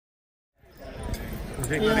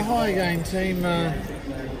Yeah, hi again, team.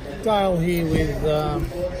 Dale here with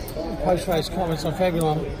post-race comments on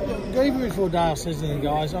Fabulonh. Even before Dale says anything,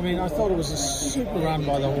 guys, I mean, I thought it was a super run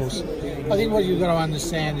by the horse. I think what you've got to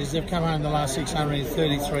understand is they've come home the last 600 in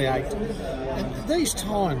 33.8. And these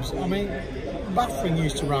times, I mean, Buffering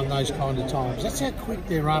used to run those kind of times. That's how quick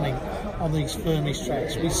they're running on these firmish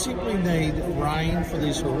tracks. We simply need rain for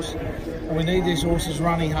this horse, and we need these horses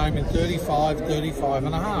running home in 35, 35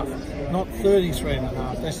 and a half, not 33 and a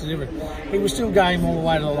half. That's the difference. He was still game all the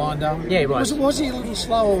way to the line, Dale. Yeah, he was. Was he a little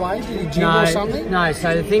slow away? Did he jiggle or something? No,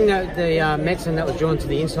 so the thing that the medicine that was drawn to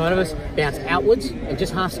the inside of us bounced outwards and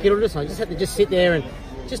just half skittled us. I just had to just sit there and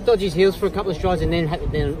just dodge his heels for a couple of strides and then had to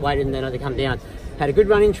then wait and then had to come down. Had a good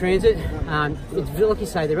run in transit. It's like you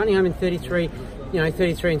say, they're running home in 33,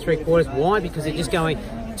 33 and 3/4. Why? Because they're just going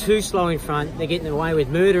too slow in front. They're getting away with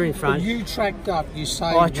murder in front. But you tracked up, you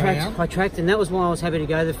saved I tracked, and that was why I was happy to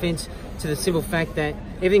go the fence, to the simple fact that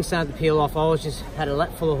everything started to peel off. I was just had a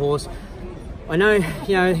lap full of horse. I know,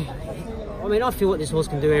 I mean, I feel what this horse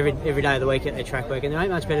can do every day of the week at their track work, and they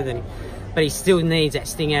ain't much better than him. But he still needs that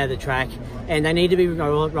sting out of the track, and they need to be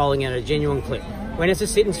rolling out a genuine clip. When it's a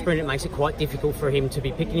sit and sprint, it makes it quite difficult for him to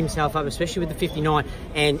be picking himself up, especially with the 59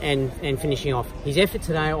 and finishing off. His effort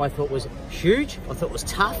today, I thought, was huge. I thought it was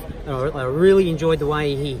tough, and I really enjoyed the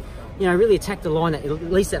way he, really attacked the line, at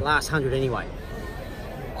least that last 100 anyway.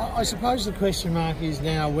 I suppose the question mark is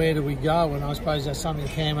now, where do we go? And I suppose that's something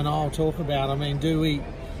Cam and I will talk about. I mean, do we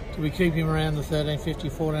keep him around the 1350,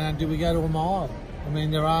 1400? Do we go to a mile? I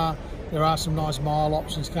mean, there are some nice mile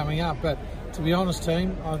options coming up, but to be honest,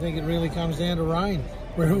 team, I think it really comes down to rain.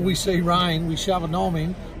 Wherever we see rain, we shove a nom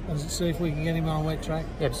in and see if we can get him on a wet track.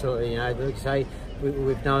 Absolutely, like you say,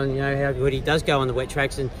 we've known, how good he does go on the wet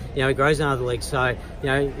tracks, and he grows another leg. So,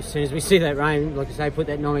 as soon as we see that rain, like I say, put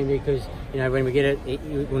that nom in, because when we get it,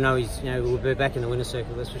 we'll know we'll be back in the winner's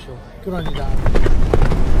circle. That's for sure. Good on you, Dave.